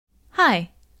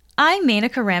Hi, I'm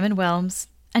Menaka Raman-Wilms,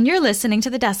 and you're listening to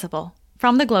The Decibel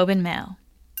from the Globe and Mail.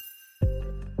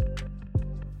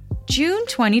 June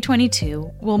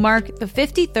 2022 will mark the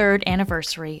 53rd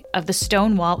anniversary of the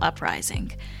Stonewall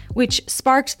Uprising, which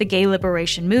sparked the gay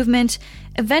liberation movement,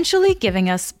 eventually giving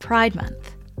us Pride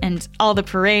Month and all the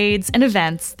parades and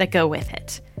events that go with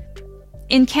it.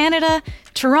 In Canada,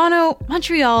 Toronto,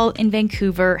 Montreal, and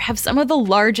Vancouver have some of the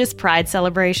largest Pride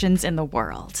celebrations in the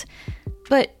world.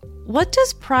 But what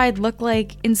does Pride look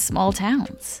like in small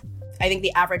towns? I think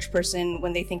the average person,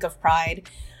 when they think of Pride,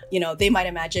 they might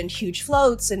imagine huge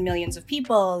floats and millions of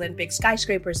people and big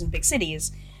skyscrapers and big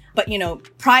cities. But,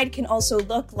 Pride can also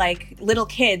look like little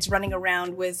kids running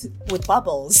around with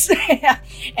bubbles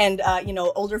and,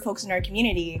 older folks in our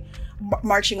community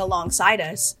marching alongside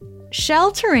us.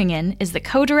 Shel Turingen is the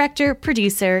co-director,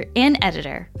 producer, and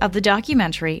editor of the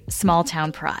documentary Small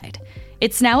Town Pride.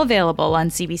 It's now available on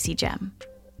CBC Gem.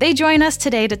 They join us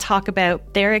today to talk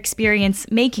about their experience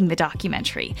making the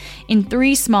documentary in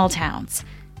 3 small towns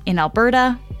in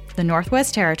Alberta, the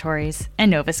Northwest Territories,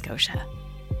 and Nova Scotia.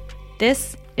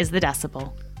 This is The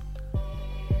Decibel.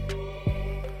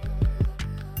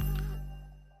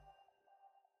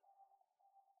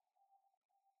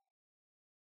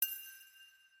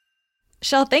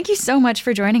 Shel, thank you so much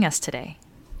for joining us today.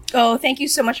 Oh, thank you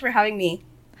so much for having me.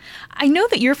 I know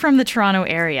that you're from the Toronto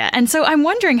area, and so I'm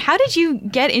wondering, how did you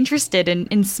get interested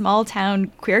in small town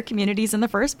queer communities in the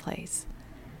first place?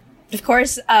 Of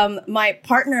course, my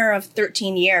partner of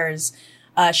 13 years,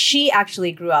 she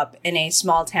actually grew up in a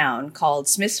small town called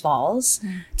Smiths Falls.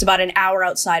 It's about an hour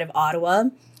outside of Ottawa.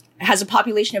 It has a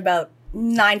population of about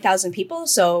 9,000 people,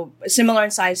 so similar in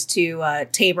size to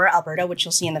Taber, Alberta, which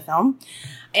you'll see in the film.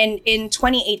 And in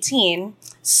 2018,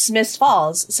 Smiths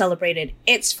Falls celebrated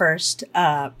its first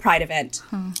Pride event.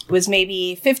 It was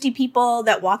maybe 50 people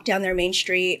that walked down their main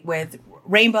street with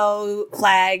rainbow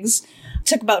flags.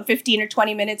 Took about 15 or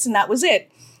 20 minutes, and that was it.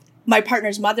 My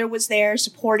partner's mother was there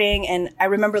supporting, and I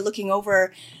remember looking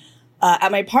over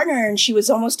at my partner, and she was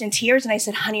almost in tears, and I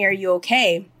said, "Honey, are you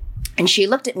okay?" And she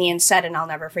looked at me and said, and I'll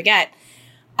never forget,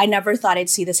 "I never thought I'd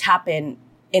see this happen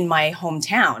in my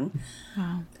hometown."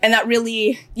 Wow. And that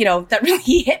really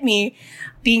hit me,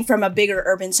 being from a bigger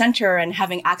urban center and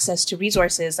having access to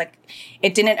resources. Like,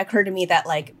 it didn't occur to me that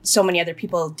so many other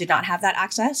people did not have that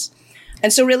access.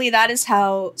 And so really that is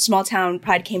how Small Town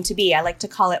Pride came to be. I like to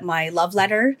call it my love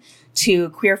letter to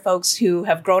queer folks who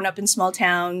have grown up in small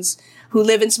towns, who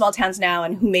live in small towns now,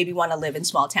 and who maybe want to live in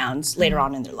small towns later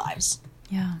on in their lives.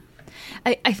 Yeah.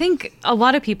 I think a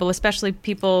lot of people, especially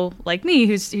people like me,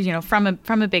 who's from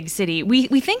a big city,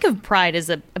 we think of Pride as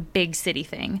a big city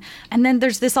thing, and then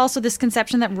there's this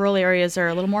conception that rural areas are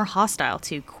a little more hostile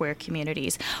to queer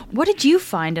communities. What did you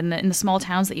find in the small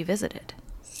towns that you visited?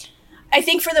 I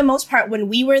think for the most part, when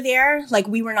we were there,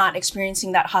 we were not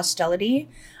experiencing that hostility,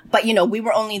 but we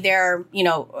were only there,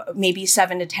 maybe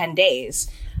 7 to 10 days.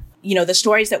 The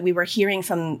stories that we were hearing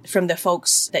from the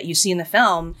folks that you see in the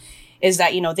film is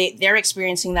that, they're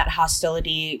experiencing that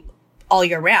hostility all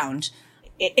year round.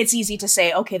 It's easy to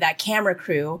say, okay, that camera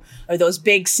crew or those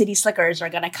big city slickers are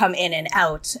going to come in and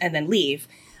out and then leave.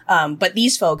 But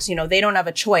these folks, they don't have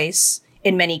a choice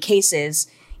in many cases.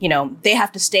 They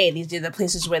have to stay. These are the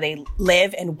places where they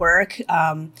live and work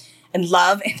and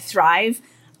love and thrive.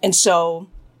 And so,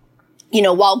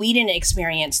 while we didn't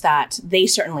experience that, they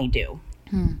certainly do.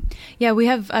 Yeah, we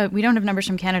don't have numbers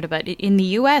from Canada, but in the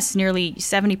U.S., nearly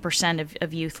 70%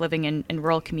 of youth living in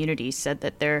rural communities said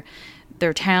that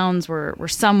their towns were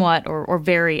somewhat or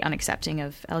very unaccepting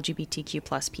of LGBTQ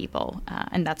plus people,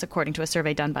 and that's according to a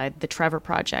survey done by the Trevor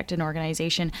Project, an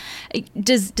organization.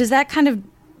 Does that kind of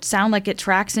sound like it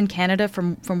tracks in Canada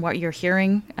from what you're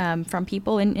hearing from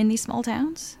people in these small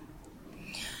towns?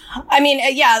 I mean,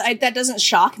 that doesn't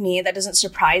shock me. That doesn't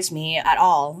surprise me at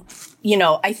all.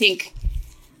 I think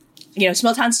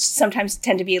small towns sometimes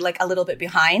tend to be a little bit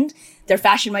behind. Their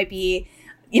fashion might be,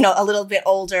 a little bit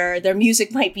older. Their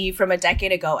music might be from a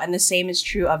decade ago. And the same is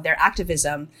true of their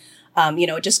activism.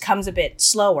 It just comes a bit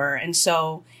slower. And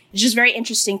so it's just very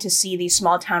interesting to see these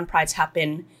small town prides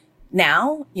happen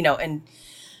now, and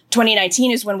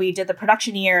 2019 is when we did the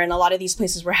production year, and a lot of these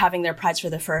places were having their prides for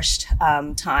the first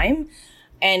time.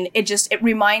 And it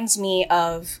reminds me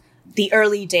of the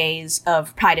early days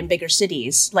of Pride in bigger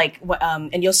cities.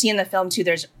 And you'll see in the film too,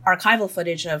 there's archival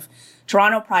footage of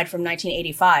Toronto Pride from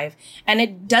 1985. And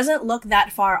it doesn't look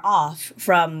that far off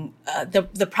from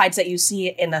the prides that you see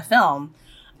in the film.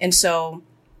 And so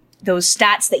those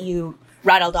stats that you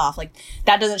rattled off,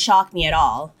 that doesn't shock me at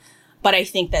all. But I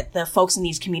think that the folks in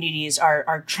these communities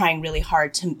are trying really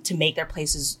hard to make their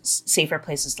places safer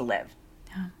places to live.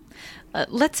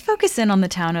 Let's focus in on the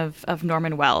town of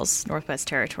Norman Wells, Northwest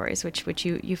Territories, which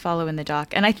you follow in the doc.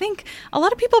 And I think a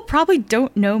lot of people probably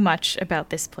don't know much about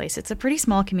this place. It's a pretty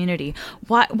small community.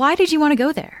 Why did you want to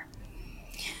go there?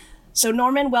 So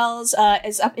Norman Wells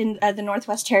is up in the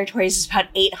Northwest Territories. It's about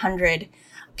 800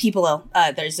 people.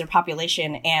 There's their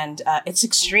population, and it's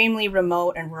extremely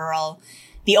remote and rural.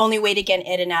 The only way to get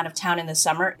in and out of town in the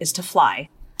summer is to fly.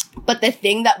 But the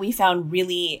thing that we found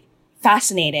really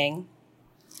fascinating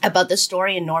about the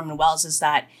story in Norman Wells is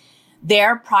that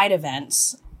their pride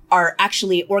events are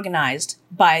actually organized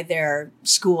by their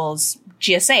school's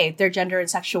GSA, their Gender and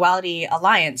Sexuality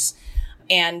Alliance.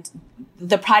 And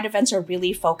the pride events are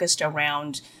really focused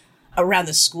around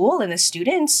the school and the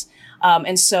students.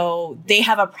 And so they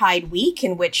have a Pride Week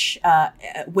in which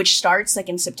starts like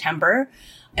in September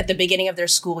at the beginning of their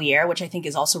school year, which I think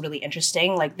is also really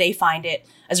interesting. Like they find it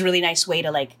as a really nice way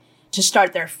to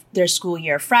start their school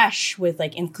year fresh with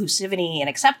like inclusivity and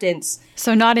acceptance.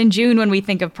 So not in June when we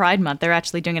think of Pride Month, they're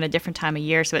actually doing it a different time of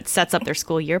year. So it sets up their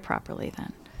school year properly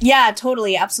then. Yeah,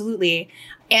 totally. Absolutely.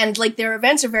 And like their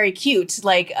events are very cute.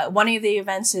 Like one of the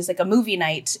events is like a movie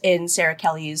night in Sarah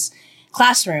Kelly's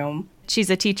classroom. She's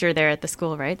a teacher there at the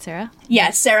school, right, Sarah?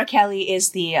 Yes, Sarah Kelly is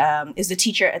the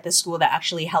teacher at the school that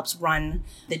actually helps run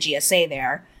the GSA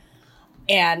there.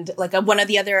 And like one of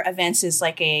the other events is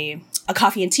like a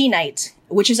coffee and tea night,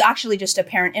 which is actually just a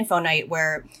parent info night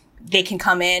where they can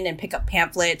come in and pick up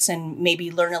pamphlets and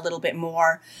maybe learn a little bit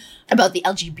more about the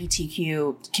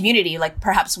LGBTQ community. Like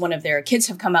perhaps one of their kids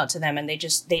have come out to them and they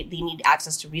need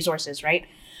access to resources, right?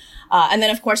 And then,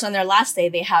 of course, on their last day,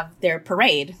 they have their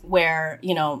parade where,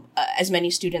 as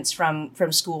many students from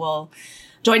school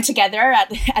join together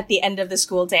at the end of the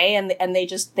school day and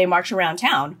they march around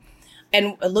town.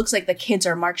 And it looks like the kids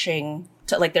are marching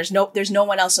to like there's no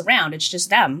one else around. It's just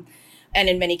them. And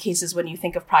in many cases, when you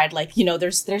think of Pride, like,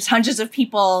 there's hundreds of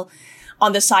people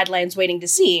on the sidelines waiting to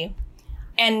see.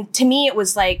 And to me, it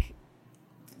was like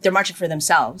they're marching for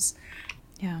themselves.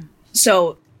 Yeah.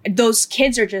 So those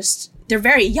kids are they're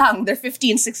very young. They're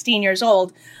 15, 16 years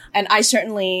old. And I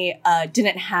certainly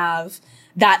didn't have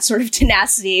that sort of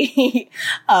tenacity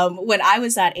when I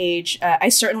was that age. I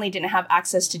certainly didn't have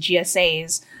access to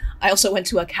GSAs. I also went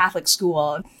to a Catholic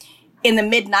school. In the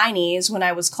mid-90s, when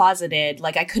I was closeted,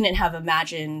 like I couldn't have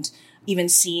imagined even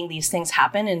seeing these things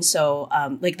happen. And so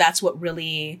like that's what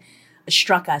really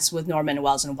struck us with Norman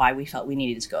Wells and why we felt we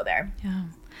needed to go there. Yeah.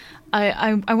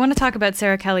 I want to talk about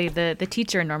Sarah Kelly, the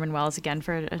teacher in Norman Wells, again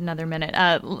for another minute.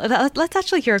 Let's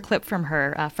actually hear a clip from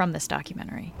her from this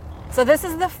documentary. So this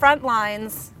is the front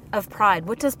lines of Pride.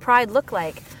 What does Pride look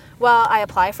like? Well, I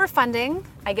apply for funding,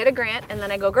 I get a grant, and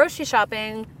then I go grocery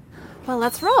shopping. Well,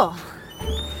 let's roll.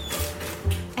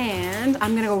 And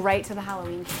I'm going to go right to the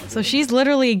Halloween candy. So she's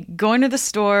literally going to the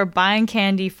store, buying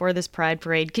candy for this Pride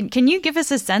Parade. Can you give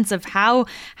us a sense of how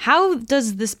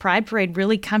does this Pride Parade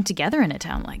really come together in a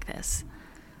town like this?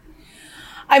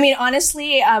 I mean,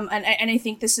 honestly, and I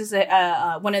think this is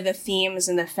one of the themes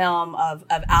in the film of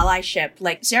allyship.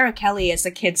 Like Sarah Kelly, as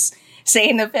the kids say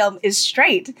in the film, is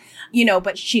straight,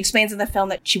 but she explains in the film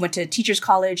that she went to teachers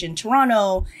college in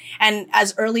Toronto. And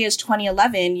as early as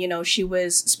 2011, she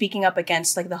was speaking up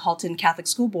against like the Halton Catholic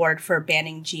School Board for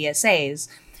banning GSAs.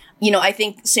 I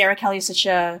think Sarah Kelly is such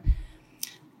a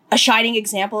shining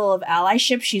example of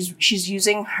allyship. She's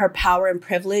using her power and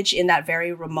privilege in that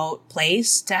very remote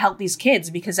place to help these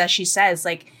kids, because as she says,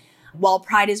 like, while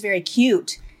Pride is very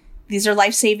cute, these are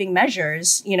life-saving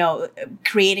measures.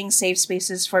 Creating safe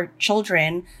spaces for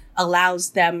children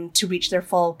allows them to reach their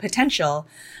full potential.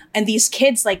 And these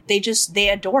kids, like, they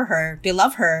adore her. They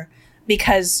love her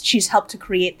because she's helped to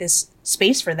create this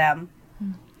space for them.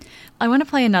 I want to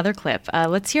play another clip.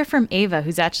 Let's hear from Ava,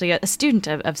 who's actually a student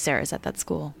of Sarah's at that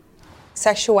school.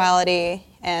 Sexuality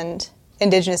and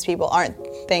Indigenous people aren't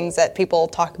things that people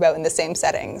talk about in the same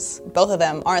settings. Both of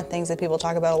them aren't things that people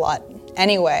talk about a lot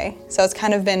anyway. So it's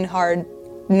kind of been hard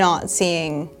not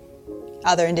seeing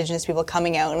other Indigenous people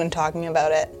coming out and talking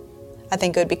about it. I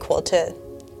think it would be cool to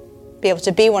be able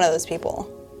to be one of those people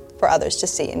for others to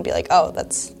see and be like, oh,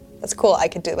 that's cool, I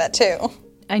could do that too.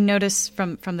 I noticed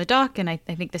from the doc, and I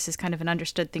think this is kind of an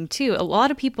understood thing too, a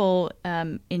lot of people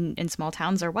in small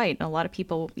towns are white. And a lot of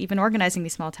people, even organizing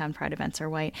these small town Pride events, are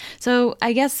white. So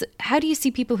I guess, how do you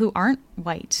see people who aren't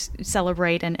white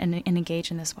celebrate and engage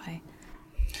in this way?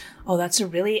 Oh, that's a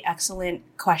really excellent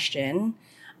question.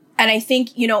 And I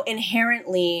think,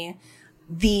 inherently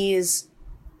these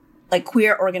like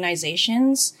queer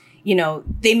organizations,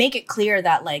 they make it clear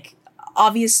that like,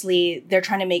 obviously they're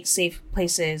trying to make safe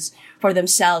places for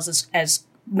themselves as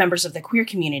members of the queer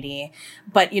community.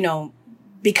 But,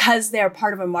 because they're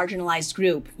part of a marginalized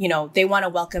group, they want to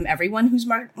welcome everyone who's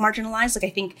marginalized. Like, I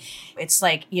think it's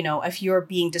like, if you're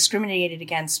being discriminated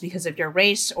against because of your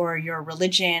race or your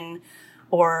religion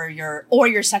or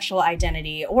your sexual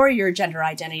identity or your gender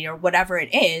identity or whatever it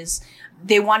is,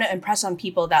 they want to impress on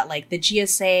people that like the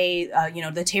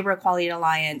GSA, the Tabor Equality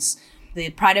Alliance, the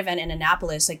Pride event in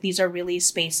Annapolis, like these are really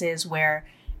spaces where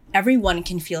everyone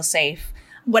can feel safe.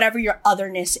 Whatever your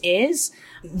otherness is,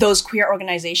 those queer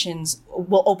organizations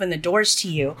will open the doors to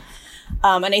you.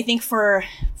 And I think for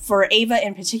Ava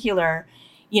in particular,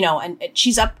 and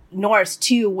she's up north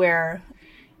too, where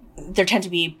there tend to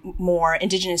be more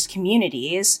Indigenous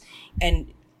communities.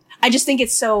 And I just think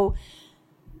it's so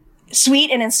sweet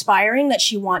and inspiring that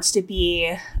she wants to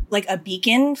be like a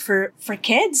beacon for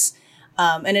kids.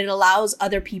 And it allows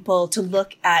other people to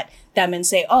look at them and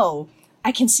say, oh,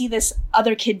 I can see this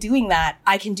other kid doing that.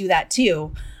 I can do that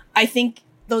too. I think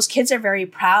those kids are very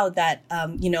proud that,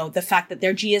 the fact that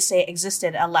their GSA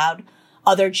existed allowed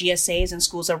other GSAs and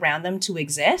schools around them to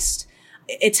exist.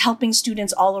 It's helping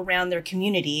students all around their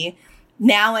community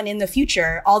now and in the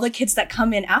future. All the kids that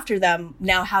come in after them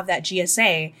now have that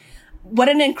GSA. What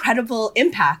an incredible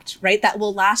impact, right? That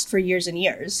will last for years and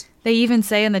years. They even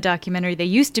say in the documentary they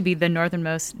used to be the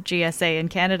northernmost GSA in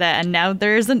Canada, and now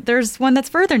there's one that's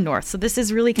further north. So this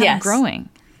is really kind of growing.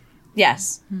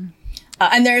 Yes.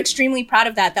 And they're extremely proud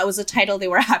of that. That was a title they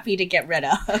were happy to get rid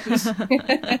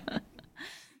of.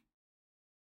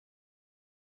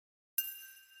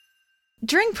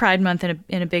 During Pride Month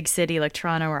in a big city like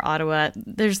Toronto or Ottawa,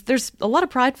 there's a lot of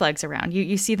pride flags around.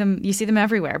 You see them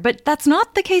everywhere, but that's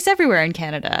not the case everywhere in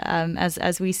Canada,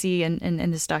 as we see in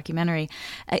this documentary.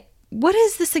 What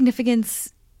is the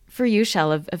significance for you,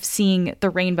 Shell, of seeing the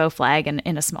rainbow flag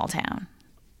in a small town?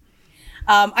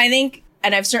 I think,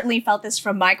 and I've certainly felt this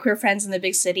from my queer friends in the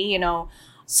big city,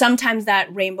 sometimes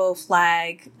that rainbow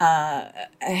flag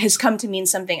has come to mean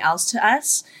something else to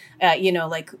us.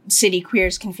 Like city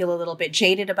queers can feel a little bit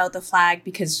jaded about the flag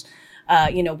because,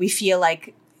 we feel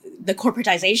like the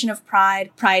corporatization of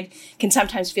Pride can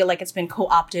sometimes feel like it's been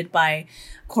co-opted by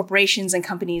corporations and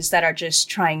companies that are just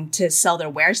trying to sell their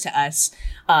wares to us,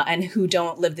 and who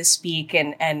don't live to speak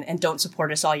and don't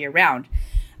support us all year round.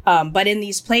 But in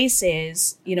these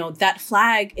places, that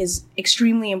flag is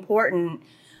extremely important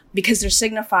because they're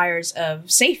signifiers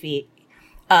of safety.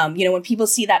 When people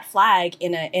see that flag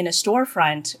in a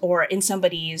storefront or on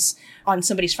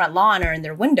somebody's front lawn or in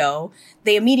their window,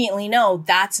 they immediately know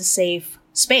that's a safe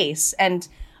space. And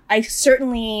I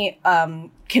certainly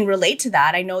can relate to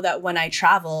that. I know that when I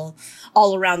travel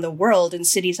all around the world in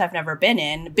cities I've never been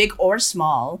in, big or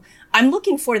small, I'm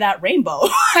looking for that rainbow.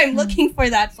 I'm looking for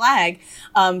that flag,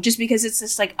 just because it's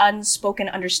this like unspoken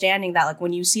understanding that like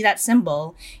when you see that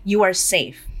symbol, you are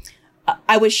safe.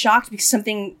 I was shocked because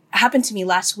something happened to me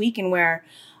last week in where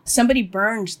somebody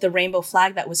burned the rainbow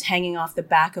flag that was hanging off the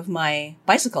back of my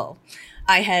bicycle.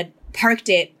 I had parked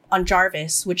it on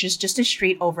Jarvis, which is just a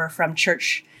street over from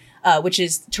Church, which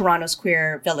is Toronto's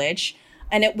queer village.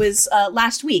 And it was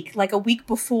last week, like a week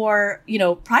before,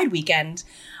 Pride weekend.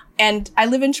 And I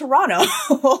live in Toronto.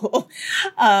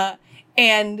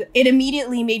 And it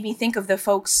immediately made me think of the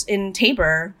folks in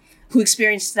Tabor who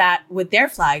experienced that with their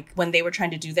flag when they were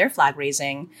trying to do their flag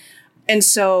raising. And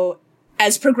so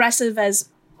as progressive as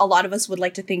a lot of us would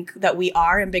like to think that we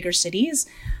are in bigger cities,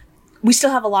 we still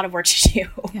have a lot of work to do.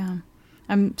 Yeah.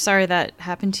 I'm sorry that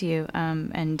happened to you.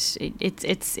 And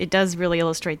it does really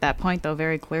illustrate that point, though,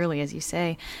 very clearly, as you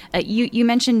say. You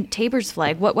mentioned Tabor's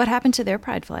flag. What happened to their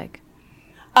pride flag?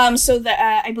 So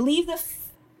I believe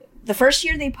the first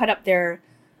year they put up their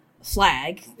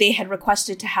flag, they had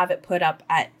requested to have it put up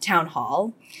at Town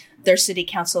Hall. Their city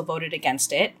council voted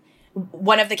against it.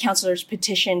 One of the councillors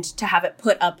petitioned to have it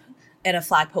put up at a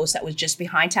flag post that was just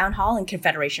behind Town Hall in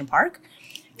Confederation Park.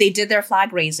 They did their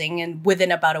flag raising, and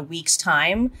within about a week's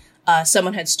time,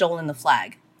 someone had stolen the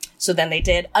flag. So then they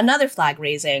did another flag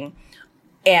raising,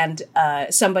 and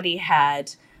somebody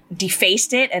had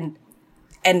defaced it and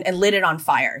lit it on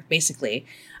fire, basically.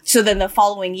 So then the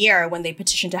following year, when they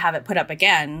petitioned to have it put up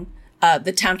again,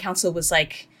 the town council was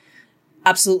like,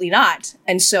 absolutely not.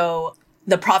 And so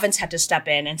the province had to step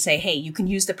in and say, hey, you can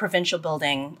use the provincial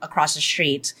building across the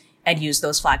street and use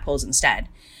those flagpoles instead.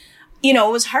 It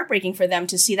was heartbreaking for them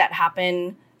to see that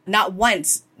happen, not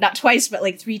once, not twice, but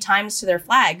like 3 times to their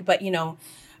flag. But,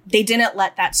 they didn't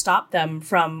let that stop them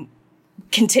from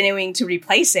continuing to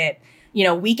replace it.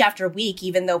 Week after week,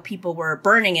 even though people were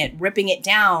burning it, ripping it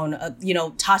down,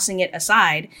 tossing it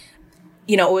aside,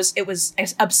 it was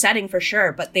upsetting for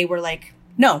sure. But they were like,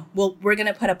 no, well, we're going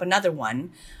to put up another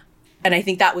one. And I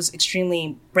think that was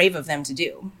extremely brave of them to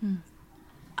do.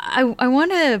 I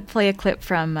want to play a clip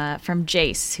from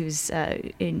Jace, who's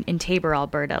in Taber,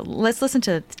 Alberta. Let's listen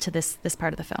to this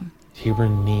part of the film. Taber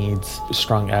needs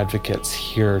strong advocates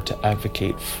here to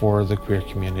advocate for the queer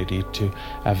community, to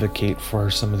advocate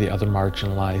for some of the other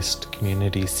marginalized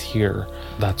communities here.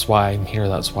 That's why I'm here,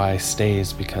 that's why I stay,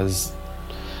 is because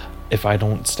if I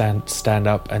don't stand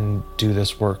up and do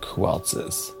this work, who else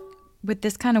is? With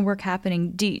this kind of work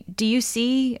happening, do you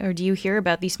see or do you hear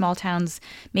about these small towns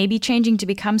maybe changing to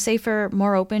become safer,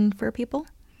 more open for people?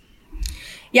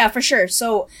 Yeah, for sure.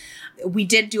 So we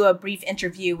did do a brief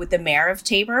interview with the mayor of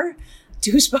Taber,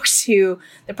 who spoke to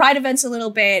the Pride events a little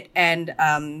bit and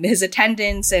his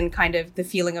attendance and kind of the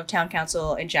feeling of town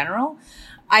council in general.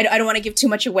 I don't want to give too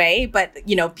much away, but,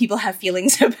 people have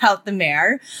feelings about the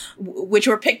mayor, which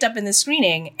were picked up in the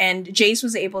screening. And Jace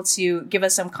was able to give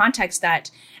us some context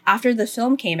that after the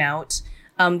film came out,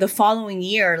 the following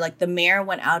year, the mayor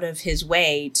went out of his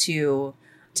way to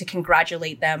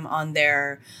congratulate them on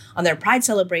their Pride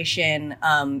celebration.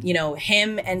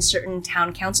 Him and certain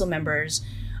town council members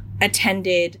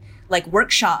attended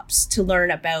workshops to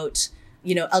learn about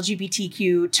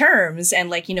LGBTQ terms and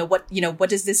what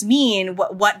does this mean?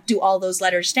 What do all those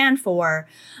letters stand for?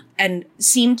 And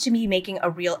seemed to be making a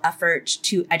real effort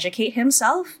to educate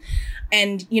himself.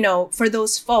 And, for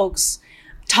those folks,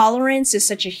 tolerance is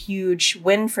such a huge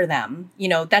win for them.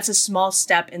 That's a small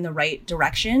step in the right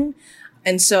direction.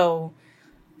 And so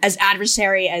as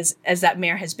adversary as that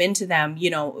mayor has been to them,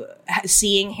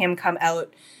 seeing him come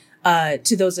out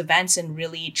to those events and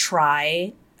really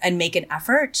try and make an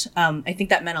effort, I think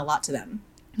that meant a lot to them.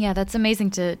 Yeah, that's amazing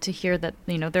to hear that,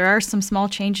 there are some small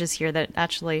changes here that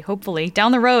actually, hopefully,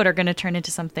 down the road are going to turn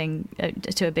into something,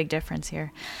 to a big difference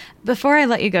here. Before I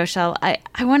let you go, Shell, I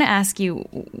want to ask you,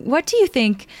 what do you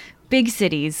think big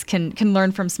cities can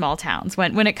learn from small towns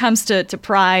when it comes to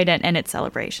Pride and its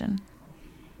celebration?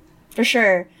 For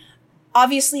sure.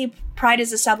 Obviously, Pride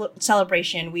is a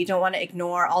celebration. We don't want to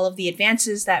ignore all of the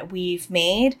advances that we've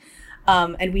made,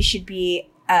 and we should be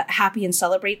happy and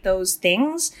celebrate those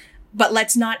things. But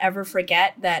let's not ever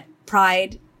forget that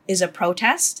Pride is a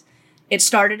protest. It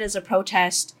started as a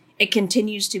protest. It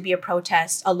continues to be a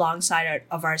protest alongside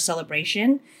of our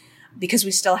celebration because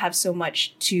we still have so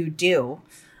much to do.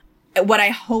 What I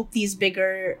hope these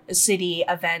bigger city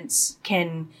events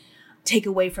can take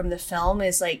away from the film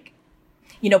is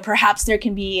perhaps there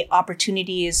can be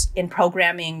opportunities in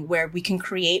programming where we can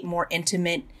create more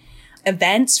intimate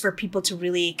events for people to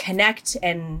really connect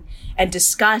and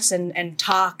discuss and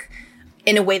talk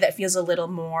in a way that feels a little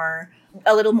more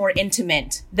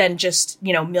intimate than just,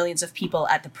 millions of people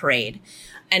at the parade.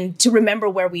 And to remember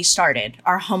where we started,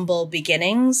 our humble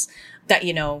beginnings, that,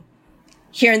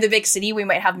 here in the big city, we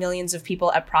might have millions of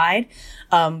people at Pride,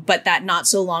 but that not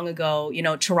so long ago,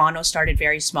 Toronto started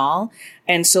very small.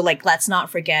 And so let's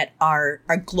not forget our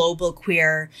global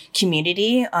queer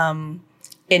community,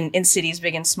 in cities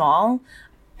big and small,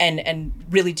 and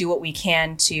really do what we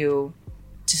can to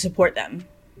support them.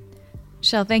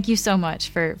 Shell, thank you so much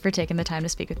for taking the time to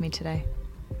speak with me today.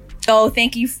 Oh,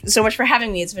 thank you so much for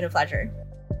having me. It's been a pleasure.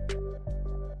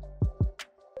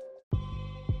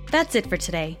 That's it for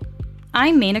today.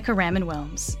 I'm Menaka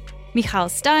Raman-Wilms. Michal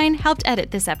Stein helped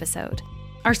edit this episode.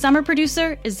 Our summer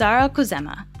producer is Zara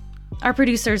Kozema. Our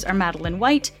producers are Madeline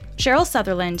White, Cheryl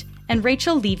Sutherland, and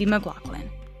Rachel Levy-McLaughlin.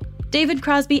 David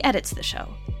Crosby edits the show.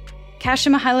 Kasia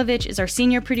Mihailovich is our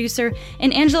senior producer,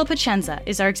 and Angela Pacenza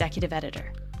is our executive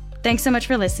editor. Thanks so much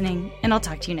for listening, and I'll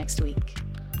talk to you next week.